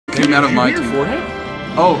team out of my team.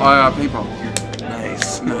 Oh, paintball.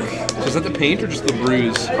 Nice. Was that the paint or just the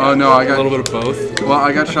bruise? Oh no, I got a little bit of both. Well,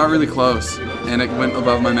 I got shot really close, and it went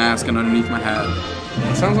above my mask and underneath my hat.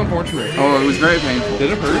 It sounds unfortunate. Oh, it was very painful.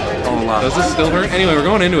 Did it hurt? Oh, a lot. Does this still hurt? Anyway, we're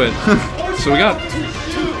going into it. So we got.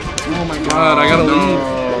 Oh my God! I gotta leave.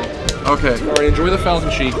 Okay. All right, enjoy the Falcon,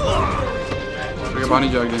 Sheik. We got Bonnie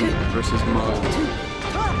Jugden versus Mugg.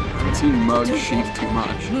 I haven't seen Mugg Sheik too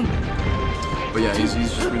much. But yeah, he's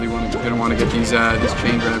just really gonna want to get these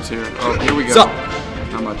chain grabs here. Oh, here we go. So,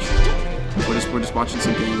 not much. We're just watching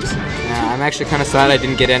some games. Yeah, I'm actually kind of sad I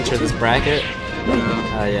didn't get into this bracket.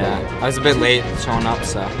 Yeah. Yeah, I was a bit late showing up,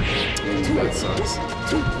 so. That sucks.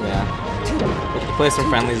 Yeah. We can play some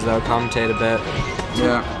friendlies though, commentate a bit.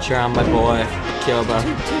 Yeah. Cheer on my boy, Kyoba.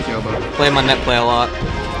 Play my net play a lot.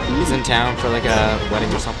 He's in town for like a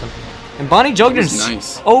wedding or something. And Bonnie Jugden's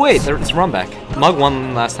nice. Oh wait, it's run back. Mugg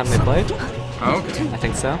won last time they played. Oh, okay. I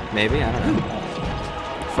think so. Maybe, I don't know.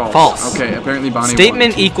 False. Okay, apparently Bonnie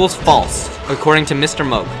Statement won. equals false, according to Mr.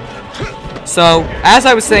 Mugg. So, as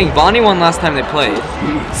I was saying, Bonnie won last time they played.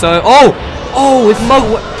 So, if Mugg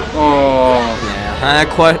yeah,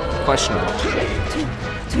 questionable.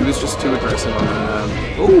 He was just too aggressive on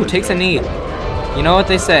that. Ooh, takes a knee. You know what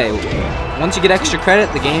they say, once you get extra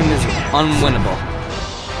credit, the game is unwinnable.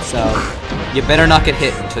 So, you better not get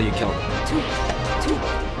hit until you kill him.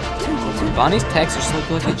 Bonnie's techs are so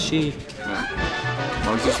good at Sheik. Yeah.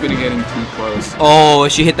 Mugg's just been getting too close. Oh,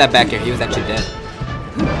 she hit that back air. He was actually dead.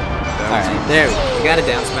 Alright, there we go. We got a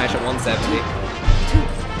down smash at 170.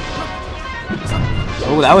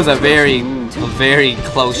 Oh, that was a very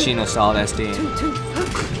close Shino style SD.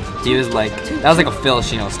 He was like, that was like a Phil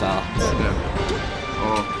Shino style. Yeah.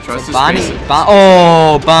 Oh, tries to Bonnie, space it.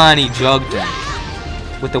 Bonnie Jugden.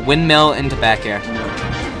 With the windmill into back air.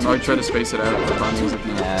 Yeah. Oh, he tried to space it out, but Bonnie was like,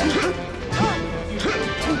 no. Yeah.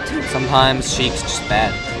 Sometimes Sheik's just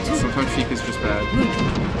bad. Sometimes Sheik is just bad.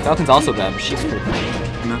 Falcon's also bad, but Sheik's pretty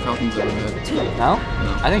bad. No, Falcon's really bad. No?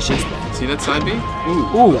 I think Sheik's bad. See that side B?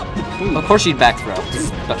 Ooh. Of course she'd back throw.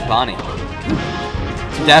 But Bonnie.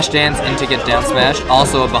 Dash dance into get down smash.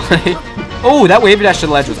 Also a Bonnie. Oh, that wave dash to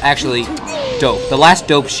the ledge was actually dope. The last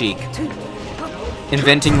dope Sheik.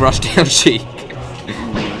 Inventing rush down Sheik.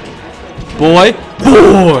 Boy.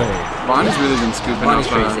 Bonnie's really been scooping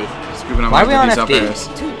up Why are we on these FD? up airs.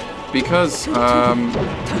 Because,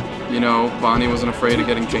 you know, Bonnie wasn't afraid of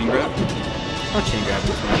getting chain grab. No chain grab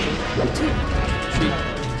this match.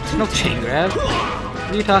 There's no chain grab.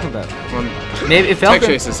 What are you talking about? Well, maybe if Tech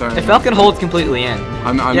chaser, sorry. If Falcon holds completely in.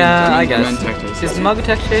 I guess. Tech chaser. Is Mugg a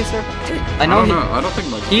tech chaser? I don't know. I don't think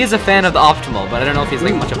Mugg. He is a fan of the optimal, but I don't know if he's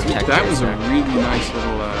like much of a tech chaser. That was a really nice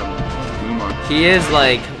little moonmark. He is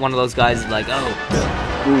like one of those guys like,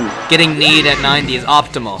 getting need at 90 is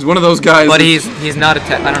optimal. He's one of those guys. But he's not a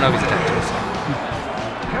tech. I don't know if he's a tech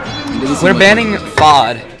chaser. We're banning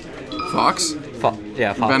FOD. Fox?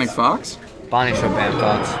 Yeah, Fox. We're banning Fox? Bonnie should ban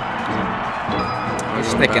Fox.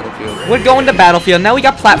 We're going to Battlefield. Now we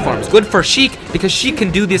got platforms. Good for Sheik, because Sheik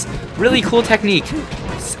can do this really cool technique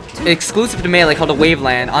exclusive to Melee called a wave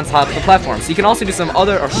land on top of the platform. So you can also do some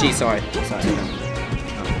other, sorry.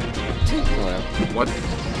 What?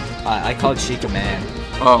 I called Sheik a man.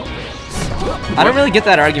 Oh. I don't really get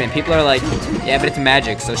that argument. People are like, yeah, but it's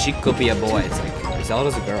magic, so Sheik could be a boy. It's like,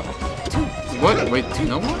 Zelda's a girl. What? Wait,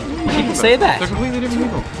 no? People say that. They're completely different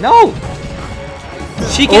people. No!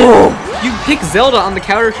 Sheik you pick Zelda on the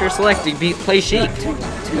character select to play Sheik.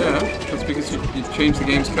 Yeah, that's because you changed the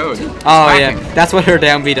game's code. Oh yeah, that's what her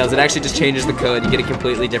down B does. It actually just changes the code. You get a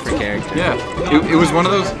completely different character. Yeah, it was one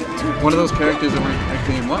of those characters that weren't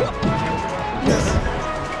actually in what? Yes.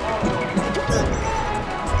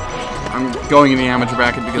 I'm going in the amateur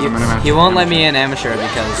bracket because I'm in amateur. He won't let me in amateur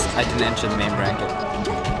because I didn't enter the main bracket.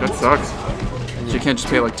 That sucks. You can't just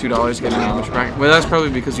pay like $2 to get in the amateur bracket. Well, that's probably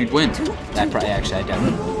because you'd win. That probably actually I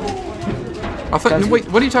don't. I thought. Wait,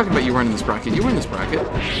 what are you talking about? You weren't in this bracket. You were in this bracket.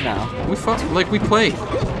 No. We fought like we played.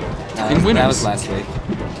 In winners. That was last week.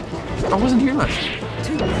 I wasn't here last week.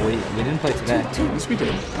 We didn't play today. Yes, we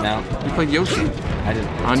did. No. We played Yoshi. I didn't.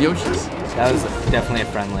 On Yoshi's. That was definitely a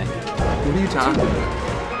friendly. What are you talking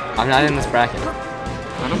about? I'm not in this bracket.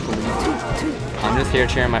 I don't believe you. I'm just here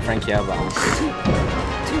cheering my friend Kyoba.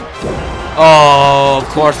 Oh, of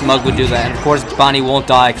course Mugg would do that, and of course Bonnie won't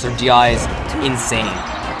die because her DI is insane.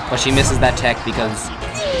 But she misses that tech because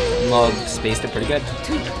Mugg spaced it pretty good.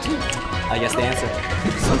 I guess the answer.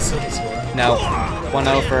 No.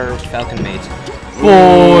 1-0 for Falcon mate.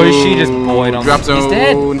 Boy, she just boyed him. Drop zone. He's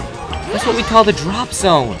dead. That's what we call the drop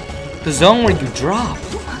zone. The zone where you drop.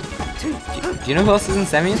 Do you know who else is in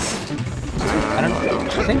semis? I don't know.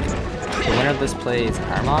 I think The winner of this plays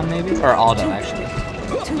Paramon, maybe? Or Aldo, actually.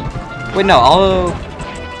 Wait, no, Aldo...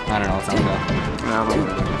 I don't know, it's Aldo. Yeah, I don't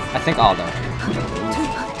know. I think Aldo.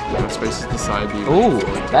 Spaces the side beam. Ooh,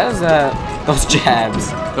 that is, those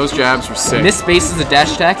jabs. Those jabs were sick. Miss spaces a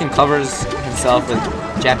dash attack and covers himself with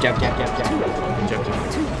jab, jab, jab, jab, jab.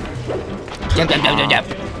 Jab, jab, jab, jab, jab.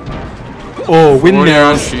 Oh,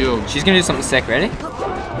 windmill. Shield. She's gonna do something sick, ready?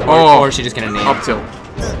 Oh, or is she just gonna name? Up tilt.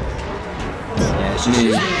 Yeah,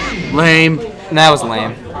 she's Lame. That was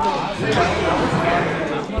lame.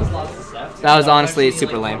 That was honestly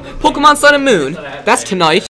super lame. Pokemon Sun and Moon. That's tonight.